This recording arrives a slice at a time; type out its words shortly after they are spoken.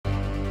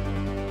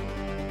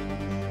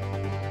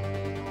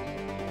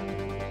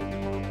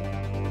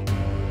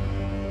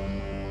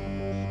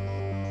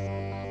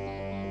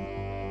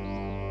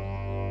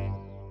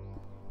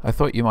I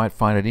thought you might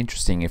find it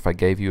interesting if I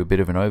gave you a bit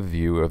of an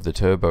overview of the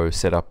turbo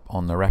setup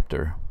on the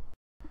Raptor.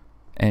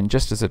 And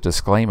just as a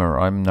disclaimer,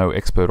 I'm no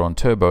expert on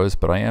turbos,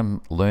 but I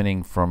am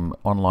learning from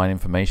online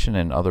information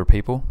and other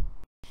people.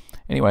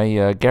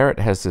 Anyway, Garrett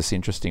has this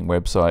interesting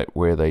website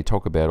where they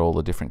talk about all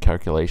the different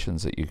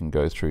calculations that you can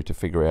go through to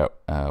figure out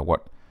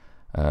what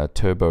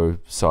turbo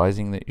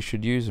sizing that you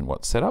should use and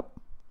what setup.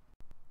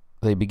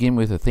 They begin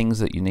with the things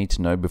that you need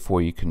to know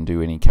before you can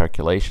do any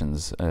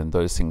calculations, and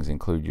those things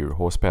include your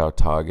horsepower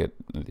target,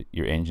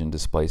 your engine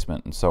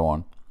displacement, and so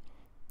on.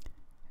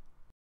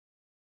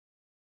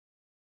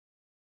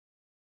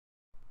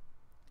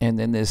 And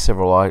then there's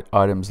several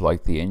items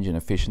like the engine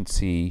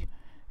efficiency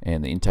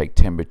and the intake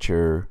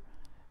temperature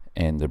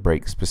and the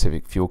brake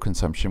specific fuel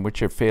consumption,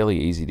 which are fairly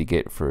easy to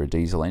get for a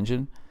diesel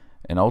engine.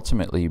 And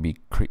ultimately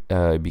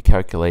you'll be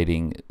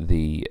calculating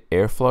the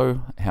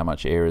airflow, how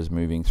much air is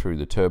moving through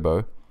the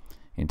turbo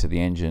into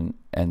the engine,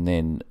 and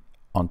then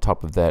on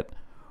top of that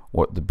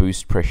what the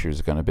boost pressure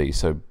is going to be.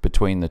 So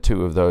between the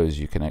two of those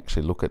you can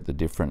actually look at the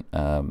different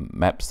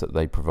maps that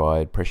they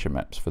provide, pressure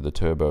maps for the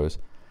turbos,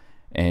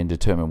 and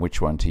determine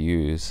which one to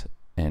use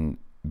and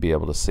be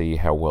able to see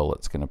how well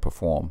it's going to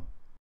perform.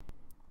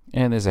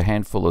 And there's a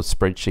handful of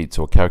spreadsheets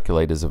or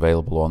calculators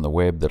available on the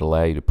web that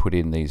allow you to put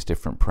in these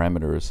different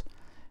parameters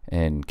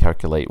and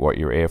calculate what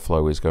your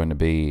airflow is going to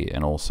be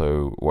and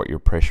also what your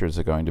pressures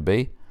are going to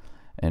be.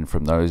 And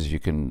from those you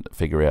can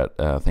figure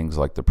out things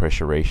like the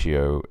pressure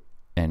ratio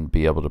and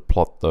be able to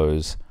plot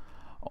those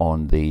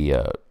on the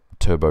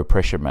turbo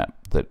pressure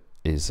map that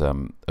is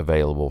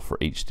available for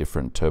each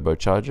different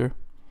turbocharger.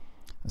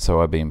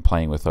 So I've been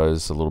playing with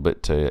those a little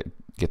bit to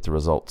get the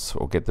results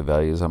or get the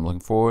values I'm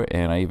looking for,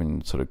 and I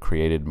even sort of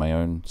created my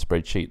own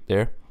spreadsheet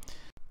there.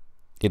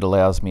 It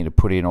allows me to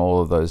put in all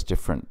of those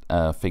different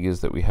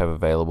figures that we have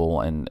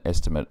available and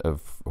estimate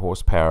of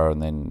horsepower,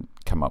 and then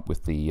come up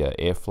with the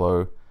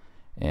airflow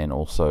and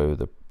also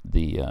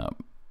the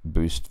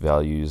boost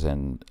values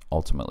and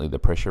ultimately the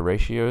pressure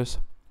ratios.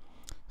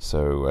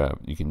 So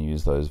you can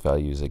use those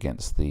values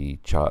against the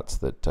charts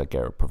that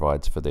Garrett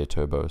provides for their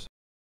turbos.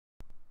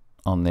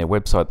 On their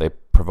website they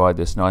provide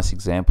this nice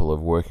example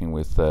of working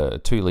with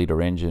a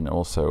 2-litre engine,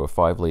 also a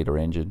 5-litre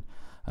engine,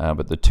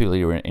 but the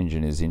 2-litre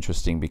engine is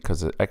interesting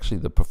because actually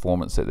the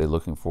performance that they're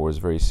looking for is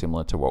very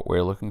similar to what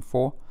we're looking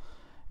for.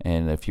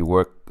 And if you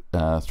work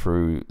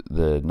through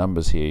the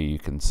numbers here, you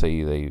can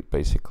see they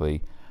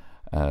basically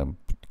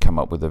come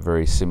up with a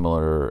very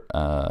similar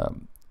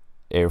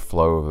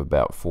airflow of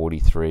about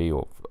 43,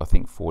 or I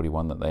think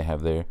 41 that they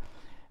have there.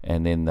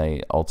 And then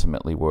they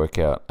ultimately work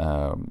out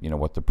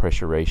what the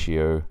pressure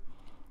ratio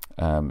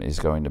is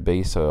going to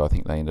be. So I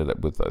think they ended up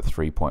with a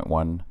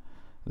 3.1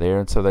 there,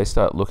 and so they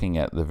start looking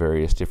at the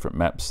various different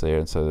maps there,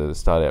 and so they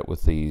start out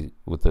with the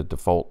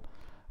default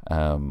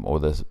or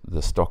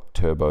the stock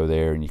turbo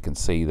there, and you can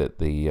see that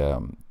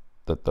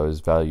that those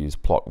values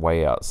plot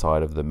way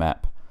outside of the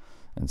map,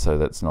 and so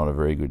that's not a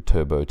very good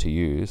turbo to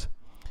use.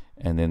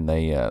 And then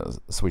they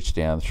switch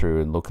down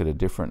through and look at a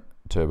different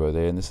turbo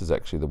there, and this is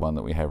actually the one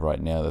that we have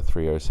right now, the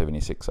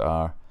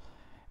 3076R,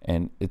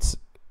 and it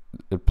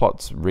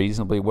plots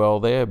reasonably well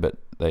there, but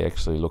they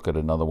actually look at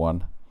another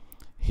one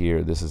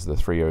here. This is the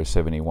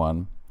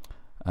 3071,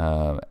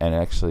 and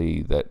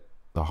actually that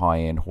the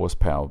high-end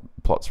horsepower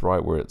plots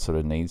right where it sort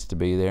of needs to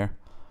be there,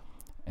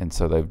 and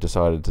so they've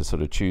decided to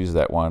sort of choose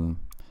that one.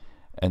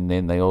 And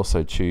then they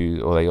also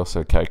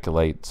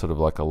calculate sort of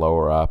like a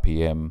lower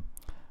RPM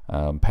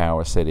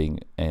power setting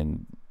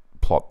and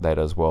plot that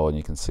as well, and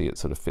you can see it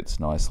sort of fits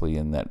nicely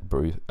in that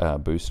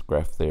boost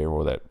graph there,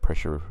 or that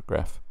pressure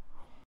graph.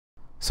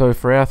 So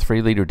for our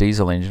 3-litre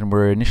diesel engine,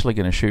 we're initially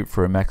going to shoot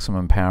for a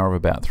maximum power of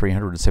about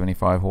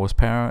 375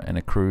 horsepower and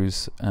a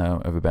cruise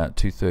of about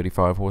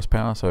 235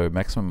 horsepower. So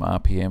maximum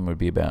RPM would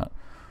be about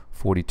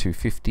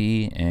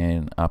 4250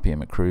 and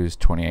RPM at cruise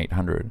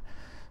 2800.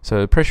 So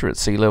the pressure at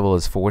sea level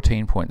is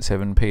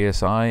 14.7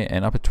 psi,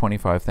 and up at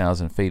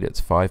 25,000 feet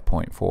it's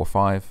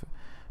 5.45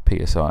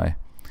 psi.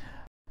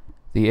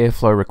 The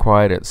airflow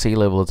required at sea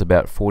level is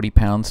about 40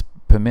 pounds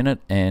per minute,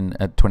 and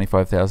at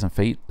 25,000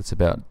 feet it's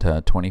about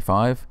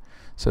 25.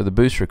 So the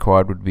boost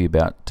required would be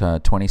about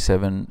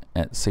 27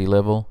 at sea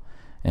level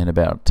and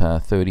about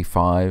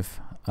 35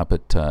 up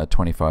at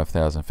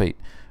 25,000 feet,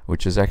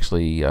 which is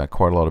actually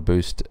quite a lot of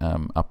boost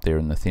up there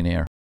in the thin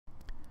air.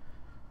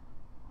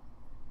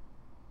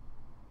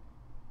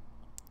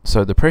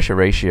 So the pressure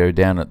ratio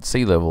down at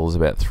sea level is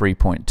about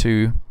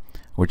 3.2,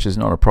 which is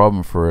not a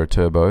problem for a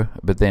turbo,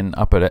 but then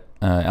up at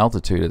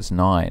altitude it's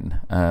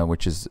 9,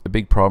 which is a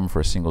big problem for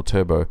a single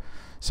turbo.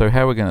 So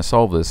how we're going to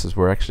solve this is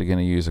we're actually going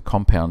to use a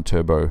compound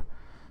turbo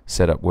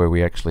setup where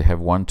we actually have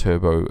one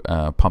turbo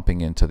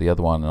pumping into the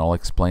other one, and I'll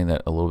explain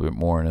that a little bit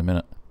more in a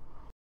minute.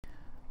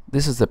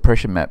 This is the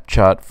pressure map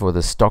chart for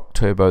the stock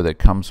turbo that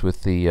comes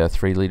with the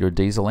 3-litre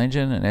diesel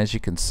engine, and as you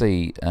can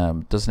see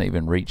it doesn't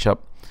even reach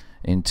up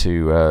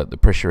into the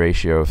pressure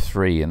ratio of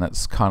 3, and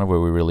that's kind of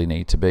where we really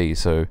need to be.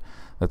 So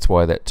that's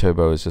why that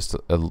turbo is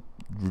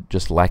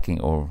just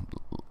lacking, or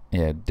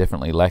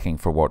definitely lacking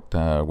for what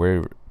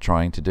we're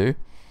trying to do.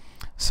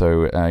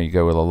 So you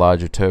go with a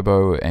larger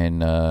turbo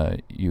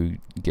and you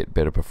get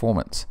better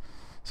performance.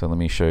 So let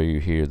me show you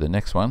here the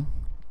next one.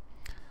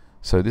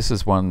 So this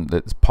is one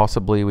that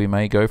possibly we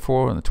may go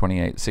for in the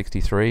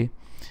 2863,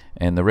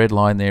 and the red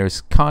line there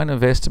is kind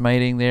of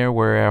estimating there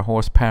where our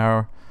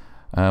horsepower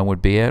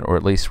would be at, or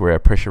at least where our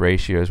pressure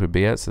ratios would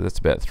be at. So that's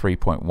about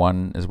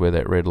 3.1 is where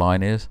that red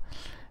line is,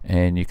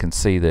 and you can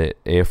see the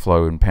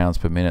airflow in pounds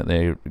per minute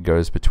there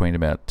goes between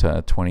about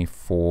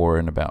 24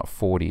 and about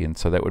 40, and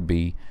so that would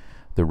be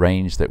the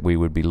range that we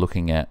would be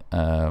looking at.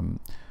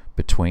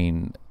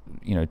 Between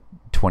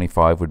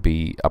 25 would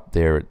be up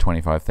there at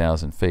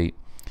 25,000 feet,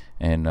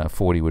 and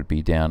 40 would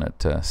be down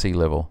at sea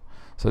level.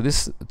 So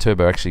this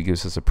turbo actually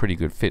gives us a pretty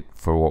good fit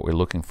for what we're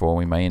looking for.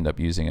 We may end up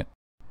using it.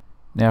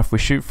 Now if we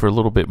shoot for a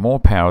little bit more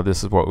power,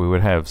 this is what we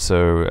would have.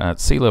 So at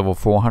sea level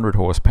 400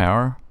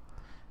 horsepower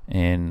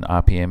and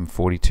RPM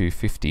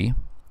 4250,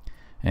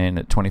 and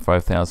at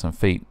 25,000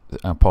 feet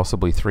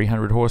possibly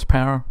 300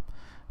 horsepower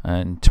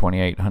and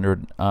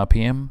 2800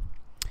 RPM.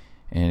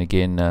 And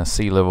again,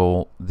 sea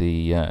level,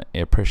 the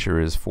air pressure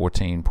is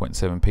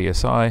 14.7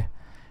 psi,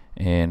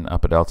 and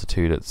up at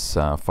altitude it's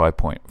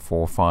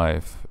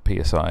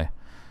 5.45 psi.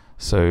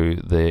 So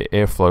the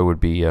airflow would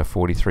be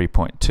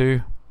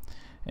 43.2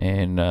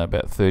 and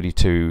about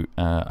 32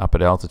 up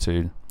at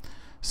altitude.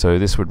 So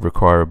this would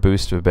require a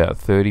boost of about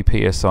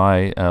 30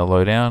 psi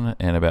low down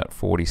and about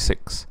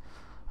 46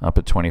 up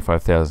at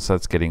 25,000. So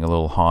that's getting a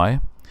little high.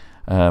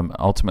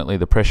 Ultimately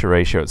the pressure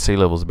ratio at sea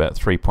level is about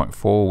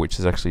 3.4, which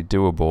is actually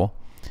doable,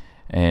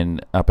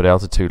 and up at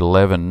altitude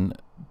 11,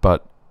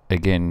 but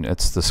again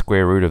it's the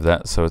square root of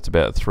that, so it's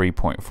about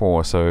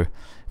 3.4. so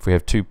if we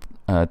have two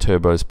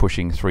turbos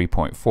pushing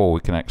 3.4, we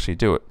can actually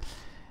do it.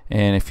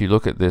 And if you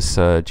look at this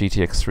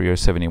GTX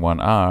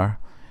 3071R,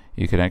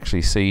 you can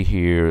actually see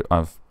here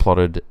I've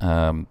plotted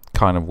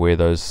kind of where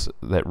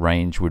that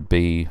range would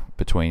be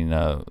between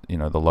the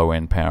low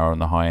end power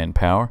and the high end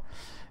power,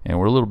 and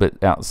we're a little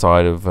bit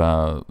outside of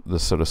the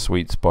sort of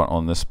sweet spot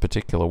on this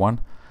particular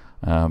one.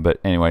 But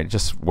anyway,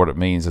 just what it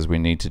means is we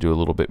need to do a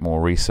little bit more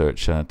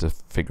research to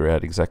figure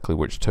out exactly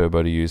which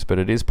turbo to use. But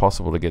it is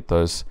possible to get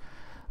those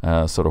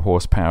sort of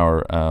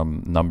horsepower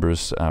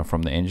numbers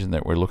from the engine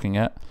that we're looking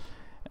at,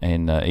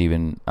 and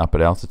even up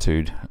at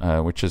altitude,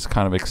 which is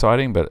kind of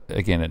exciting, but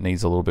again it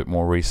needs a little bit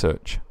more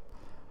research.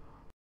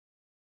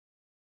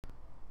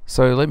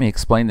 So let me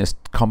explain this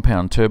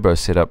compound turbo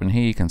setup, and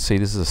here you can see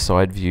this is a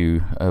side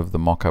view of the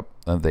mock-up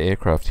of the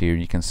aircraft here.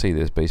 You can see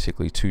there's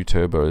basically two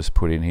turbos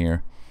put in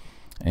here,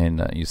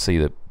 and you see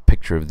the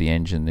picture of the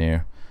engine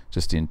there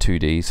just in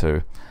 2D.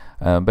 So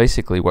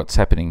basically what's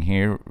happening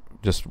here,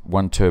 just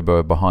one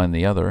turbo behind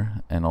the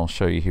other, and I'll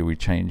show you here we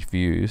change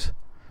views,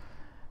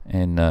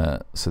 and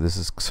so this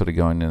is sort of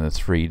going into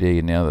 3D,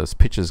 and now those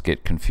pictures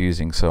get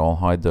confusing, so I'll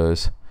hide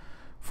those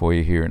for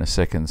you here in a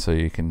second so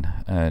you can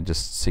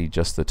just see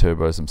just the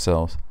turbos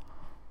themselves.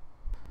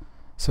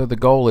 So the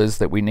goal is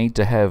that we need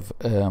to have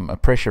a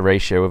pressure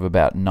ratio of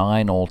about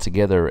 9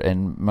 altogether,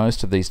 and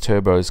most of these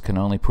turbos can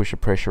only push a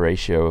pressure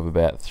ratio of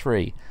about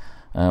 3.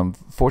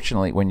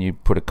 Fortunately, when you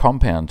put a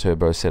compound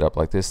turbo setup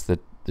like this, the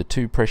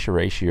two pressure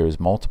ratios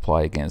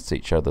multiply against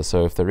each other,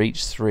 so if they're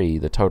each 3,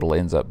 the total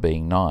ends up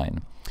being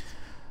 9.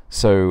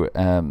 So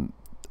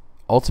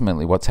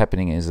ultimately what's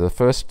happening is the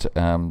first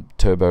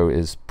turbo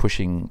is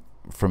pushing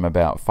from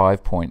about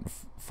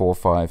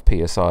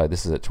 5.45 psi.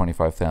 This is at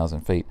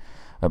 25,000 feet.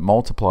 It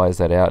multiplies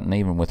that out, and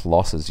even with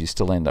losses you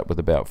still end up with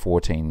about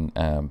 14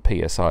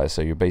 psi,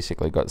 so you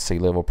basically got sea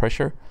level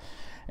pressure.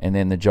 And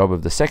then the job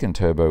of the second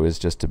turbo is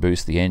just to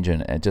boost the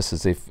engine, just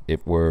as if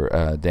it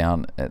were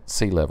down at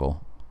sea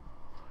level.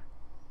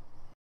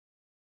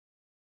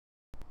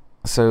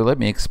 So let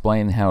me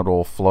explain how it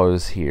all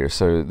flows here.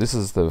 So this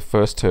is the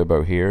first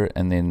turbo here,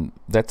 and then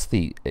that's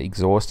the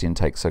exhaust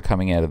intake. So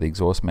coming out of the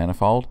exhaust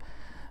manifold,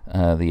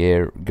 the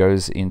air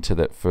goes into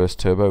that first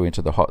turbo,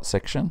 into the hot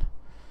section,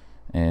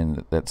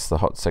 and that's the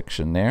hot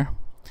section there,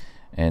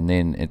 and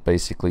then it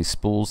basically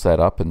spools that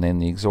up, and then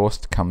the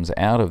exhaust comes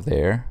out of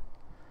there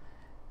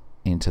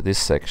into this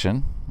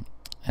section,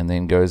 and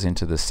then goes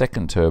into the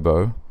second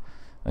turbo,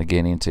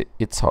 again into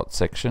its hot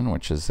section,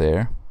 which is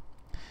there,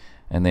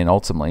 and then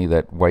ultimately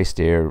that waste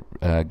air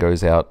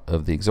goes out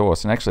of the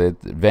exhaust. And actually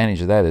the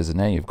advantage of that is that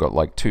now you've got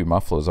like two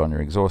mufflers on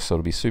your exhaust, so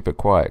it'll be super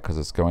quiet because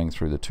it's going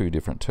through the two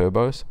different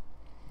turbos.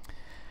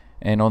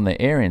 And on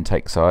the air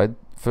intake side,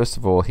 first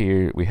of all,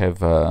 here we have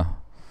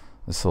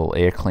this little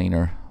air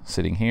cleaner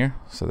sitting here,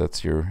 so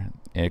that's your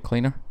air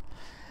cleaner,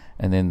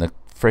 and then the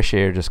fresh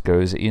air just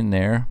goes in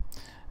there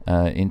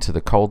into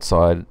the cold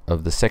side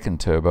of the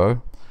second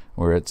turbo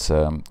where it's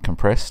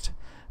compressed,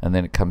 and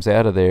then it comes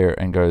out of there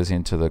and goes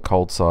into the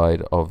cold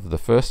side of the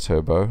first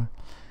turbo,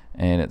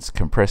 and it's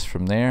compressed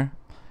from there,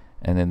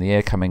 and then the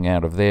air coming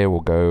out of there will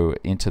go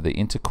into the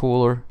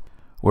intercooler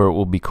where it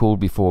will be cooled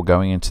before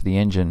going into the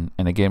engine.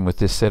 And again, with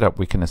this setup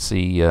we can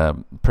see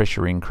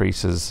pressure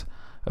increases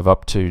of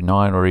up to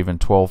 9 or even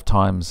 12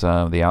 times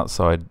the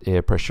outside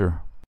air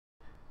pressure.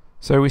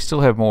 So we still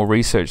have more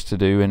research to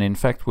do, and in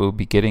fact we'll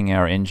be getting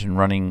our engine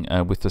running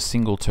with the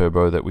single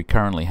turbo that we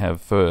currently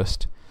have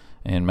first,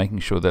 and making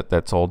sure that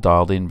that's all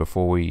dialed in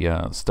before we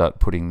start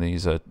putting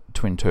these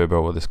twin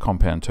turbo or this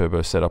compound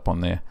turbo setup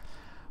on there.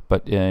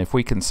 But if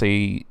we can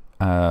see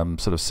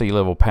sort of sea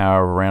level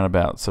power around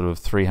about sort of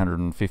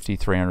 350,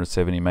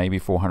 370, maybe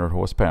 400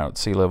 horsepower at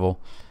sea level,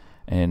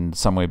 and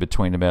somewhere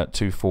between about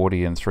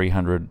 240 and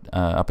 300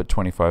 up at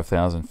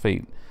 25,000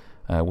 feet,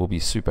 we'll be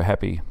super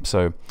happy.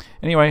 So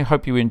anyway,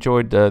 hope you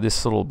enjoyed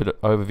this little bit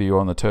of overview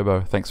on the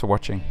turbo. Thanks for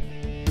watching.